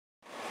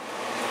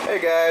Hey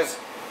guys,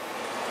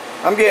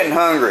 I'm getting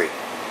hungry.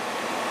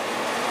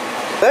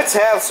 Let's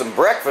have some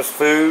breakfast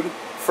food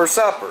for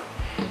supper.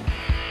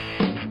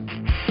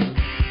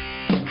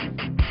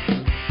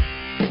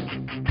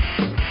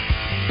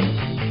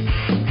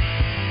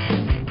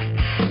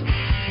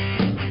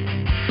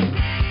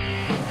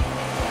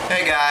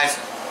 Hey guys,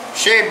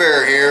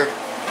 Shabear here.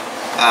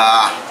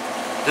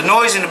 The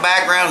noise in the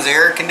background is the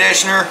air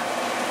conditioner.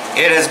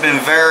 It has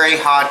been very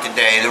hot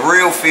today. The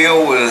real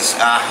feel was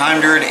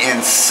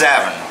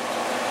 107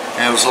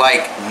 and it was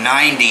like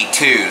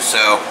 92, so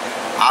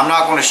I'm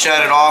not going to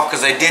shut it off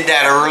because I did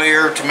that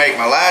earlier to make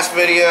my last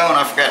video and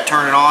I forgot to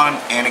turn it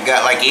on, and it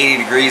got like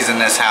 80 degrees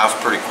in this house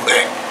pretty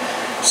quick.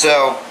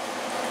 So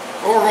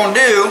what we're going to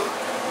do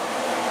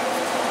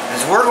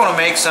is we're going to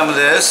make some of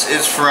this.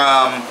 It's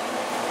from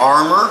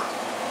Armour.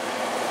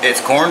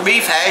 It's corned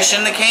beef hash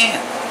in the can.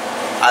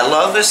 I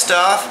love this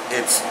stuff.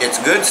 It's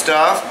good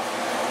stuff.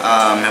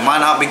 It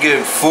might not be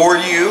good for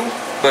you,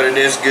 but it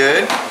is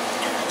good.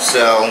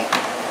 So,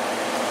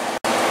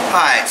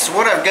 alright, so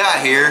what I've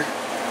got here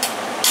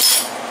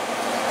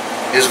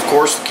is, of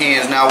course, the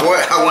cans. Now,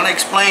 what I want to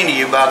explain to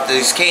you about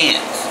these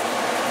cans.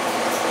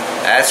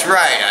 That's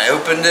right, I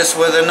opened this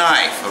with a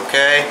knife,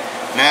 okay?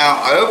 Now,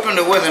 I opened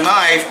it with a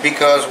knife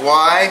because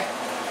why?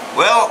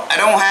 Well, I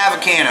don't have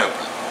a can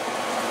opener.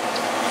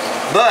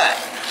 But,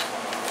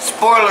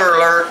 spoiler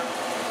alert,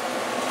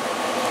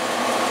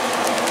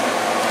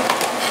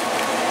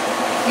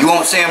 you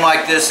won't see them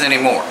like this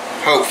anymore,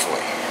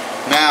 hopefully.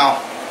 Now,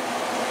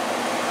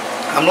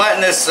 I'm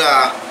letting this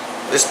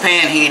this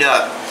pan heat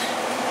up.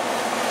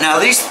 Now,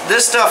 this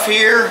stuff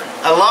here,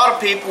 a lot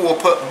of people will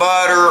put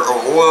butter or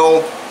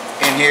oil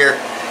in here.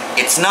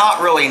 It's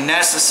not really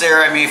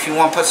necessary. I mean, if you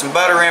want to put some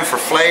butter in for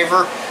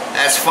flavor,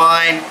 that's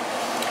fine.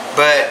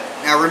 But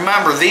now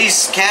remember,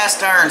 these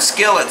cast iron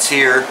skillets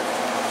here,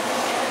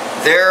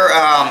 they're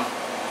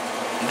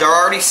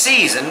already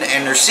seasoned,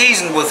 and they're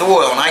seasoned with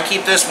oil, and I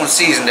keep this one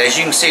seasoned. As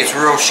you can see, it's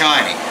real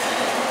shiny.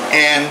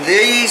 And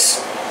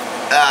these,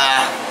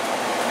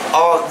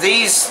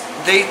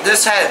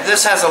 this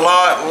has a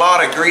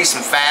lot of grease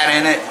and fat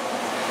in it,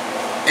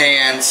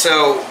 and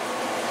so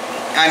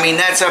I mean,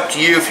 that's up to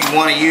you if you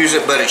want to use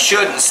it, but it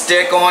shouldn't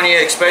stick on you,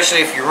 especially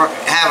if you're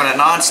having a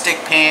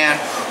non-stick pan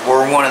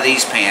or one of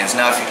these pans.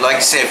 Now, if you, like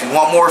I said, if you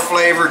want more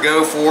flavor,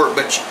 go for it,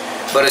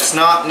 but it's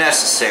not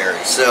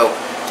necessary. So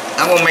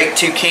I'm going to make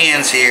 2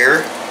 cans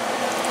here,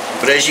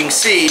 but as you can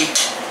see,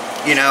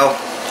 you know,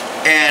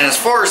 and as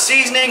far as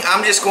seasoning,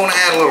 I'm just going to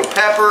add a little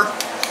pepper.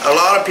 A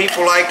lot of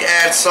people like to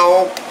add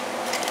salt,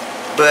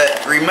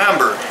 but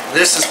remember,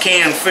 this is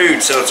canned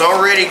food, so it's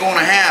already going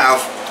to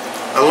have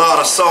a lot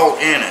of salt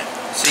in it.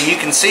 So you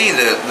can see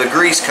the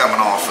grease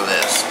coming off of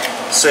this.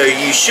 So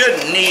you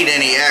shouldn't need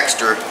any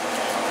extra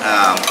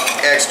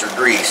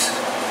grease.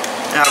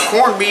 Now,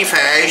 corned beef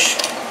hash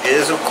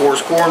is, of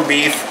course, corned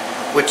beef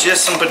with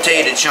just some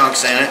potato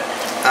chunks in it.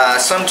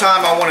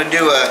 Sometime I want to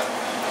do a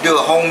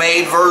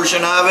homemade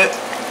version of it,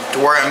 to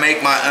where I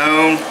make my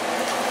own,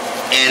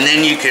 and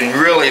then you can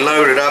really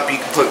load it up. You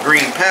can put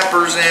green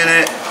peppers in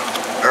it,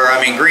 or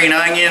I mean green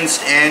onions,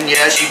 and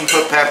yes, you can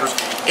put peppers.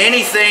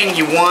 Anything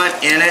you want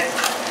in it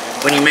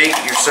when you make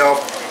it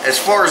yourself. As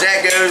far as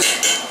that goes,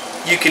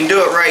 you can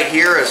do it right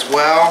here as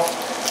well.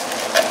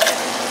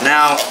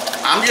 Now,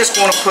 I'm just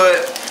going to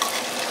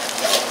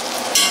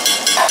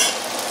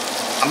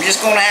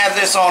have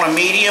this on a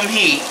medium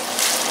heat,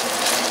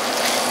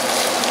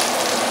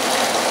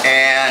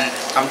 and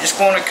I'm just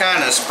going to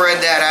kind of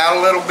spread that out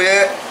a little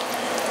bit.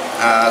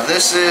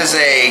 This is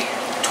a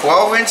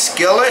 12-inch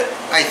skillet,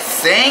 I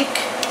think.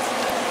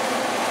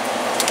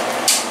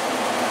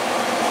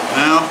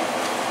 Well,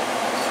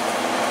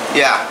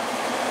 yeah,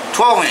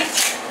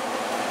 12-inch.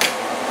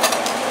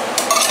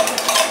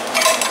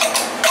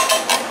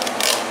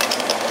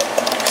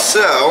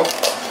 So,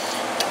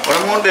 what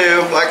I'm going to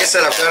do, like I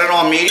said, I've got it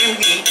on medium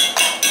heat.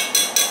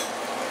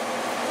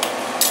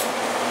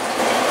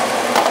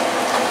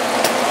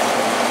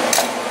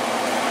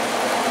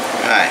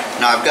 Alright,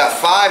 now I've got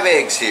 5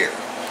 eggs here.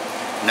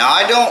 Now,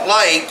 I don't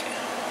like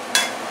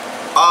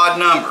odd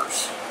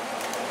numbers.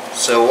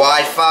 So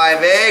why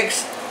 5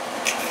 eggs?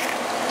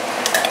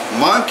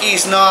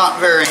 Monkey's not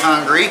very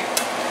hungry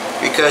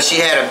because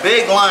she had a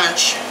big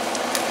lunch.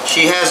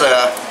 She has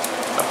a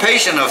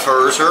patient of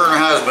hers, her and her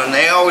husband,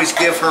 they always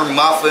give her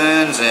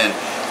muffins, and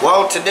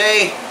well,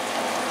 today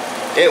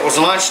it was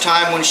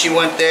lunchtime when she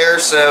went there,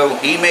 so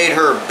he made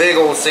her a big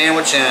old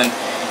sandwich, and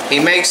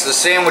he makes the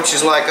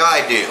sandwiches like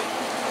I do,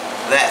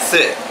 that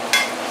thick.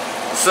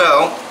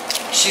 So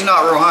she's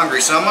not real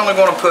hungry, so I'm only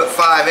going to put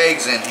 5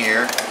 eggs in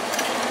here.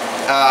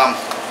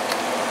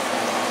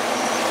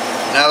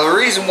 Now, the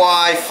reason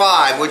why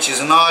 5, which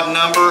is an odd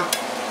number,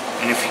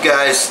 and if you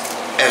guys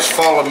have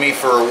followed me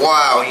for a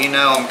while, you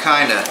know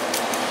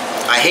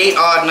I hate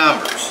odd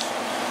numbers.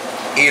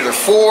 Either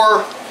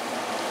 4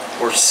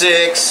 or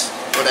 6,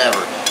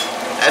 whatever.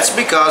 That's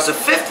because the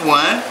 5th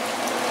one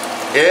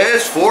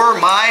is for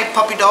my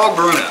puppy dog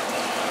Bruno.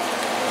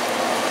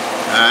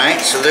 Alright,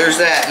 so there's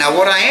that. Now,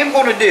 what I am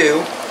going to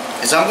do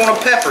is I'm going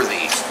to pepper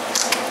these.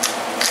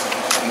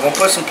 I'm going to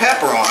put some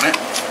pepper on it.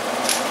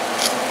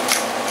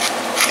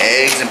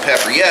 Eggs and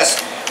pepper,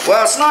 yes.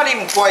 Well, it's not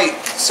even quite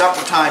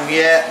supper time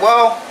yet.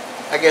 Well,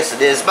 I guess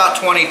it is. About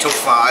 20 till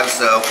 5,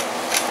 so.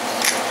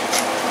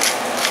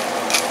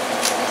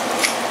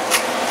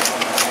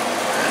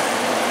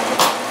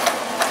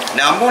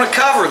 Now I'm going to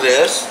cover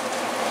this.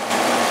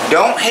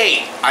 Don't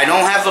hate, I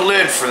don't have the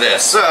lid for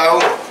this, so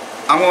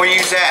I'm going to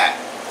use that.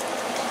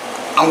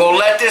 I'm going to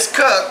let this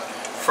cook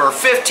for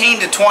 15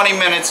 to 20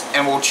 minutes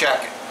and we'll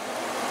check it.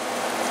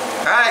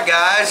 Alright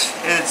guys,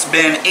 it's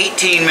been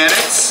 18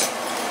 minutes.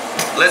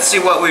 Let's see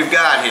what we've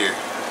got here.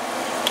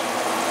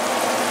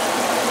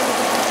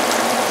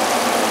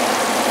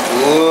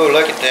 Ooh,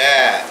 look at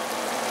that.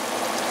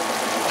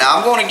 Now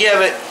I'm going to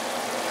give it,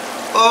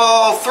 3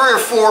 or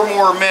 4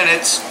 more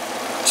minutes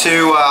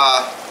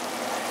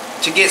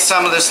to get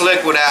some of this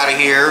liquid out of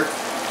here.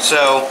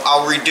 So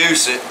I'll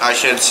reduce it, I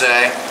should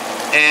say,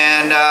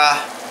 and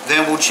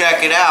then we'll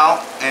check it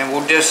out and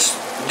we'll just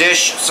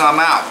dish some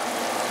out.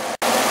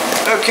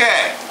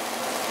 Okay,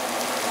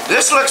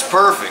 this looks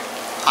perfect.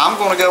 I'm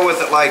going to go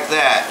with it like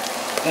that.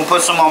 I'm going to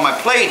put some on my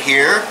plate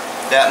here.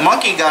 That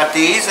monkey got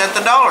these at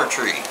the Dollar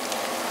Tree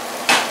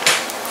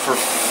for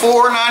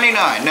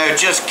 $4.99. No,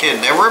 just kidding,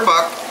 they were $1.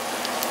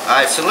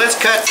 Alright, so let's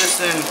cut this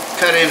and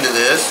cut into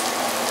this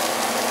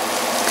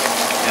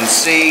and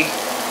see.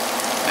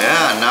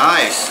 Yeah,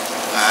 nice.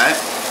 Alright.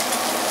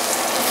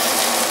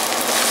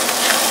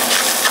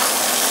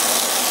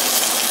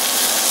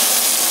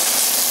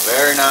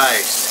 Very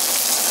nice.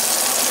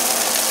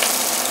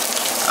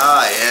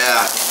 Oh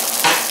yeah.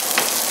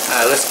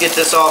 Alright, let's get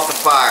this off the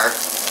fire.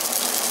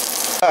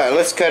 Alright,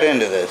 let's cut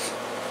into this.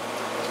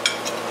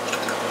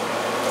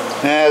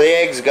 Now the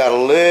eggs got a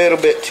little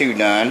bit too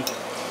done.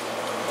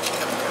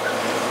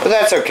 But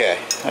that's okay.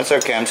 That's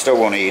okay. I'm still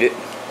going to eat it.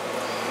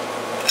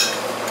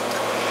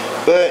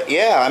 But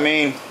yeah, I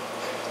mean,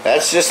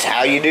 that's just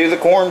how you do the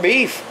corned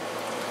beef.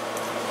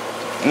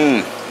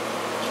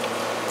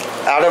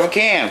 Out of a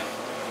can.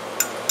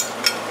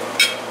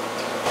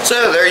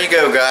 So there you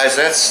go, guys.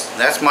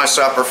 That's my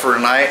supper for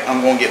tonight.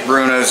 I'm going to get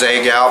Bruno's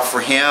egg out for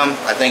him.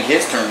 I think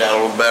his turned out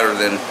a little better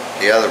than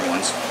the other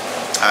ones.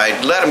 I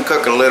let them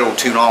cook a little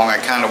too long. I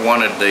kind of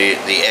wanted the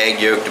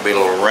egg yolk to be a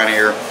little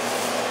runnier.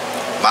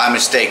 My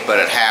mistake, but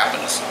it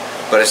happens.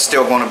 But it's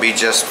still going to be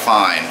just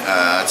fine.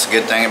 It's a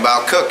good thing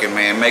about cooking,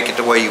 man. Make it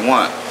the way you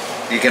want.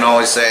 You can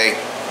always say,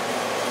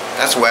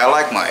 that's the way I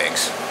like my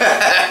eggs.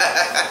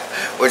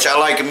 Which I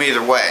like them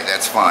either way.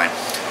 That's fine.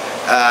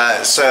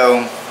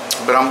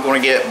 But I'm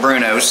going to get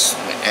Bruno's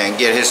and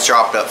get his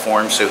chopped up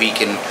for him so he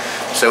can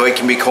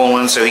be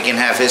cooling, so he can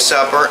have his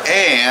supper.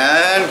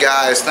 And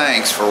guys,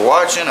 thanks for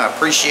watching. I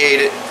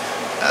appreciate it.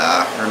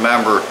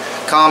 Remember,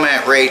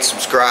 comment, rate,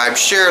 subscribe,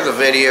 share the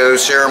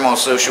videos, share them on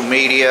social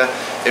media.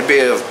 It'd be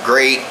of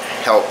great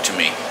help to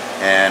me.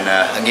 And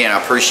again, I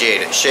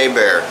appreciate it.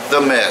 Shabear, the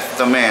myth,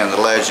 the man, the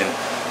legend.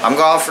 I'm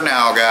gone for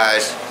now,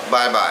 guys.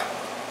 Bye-bye.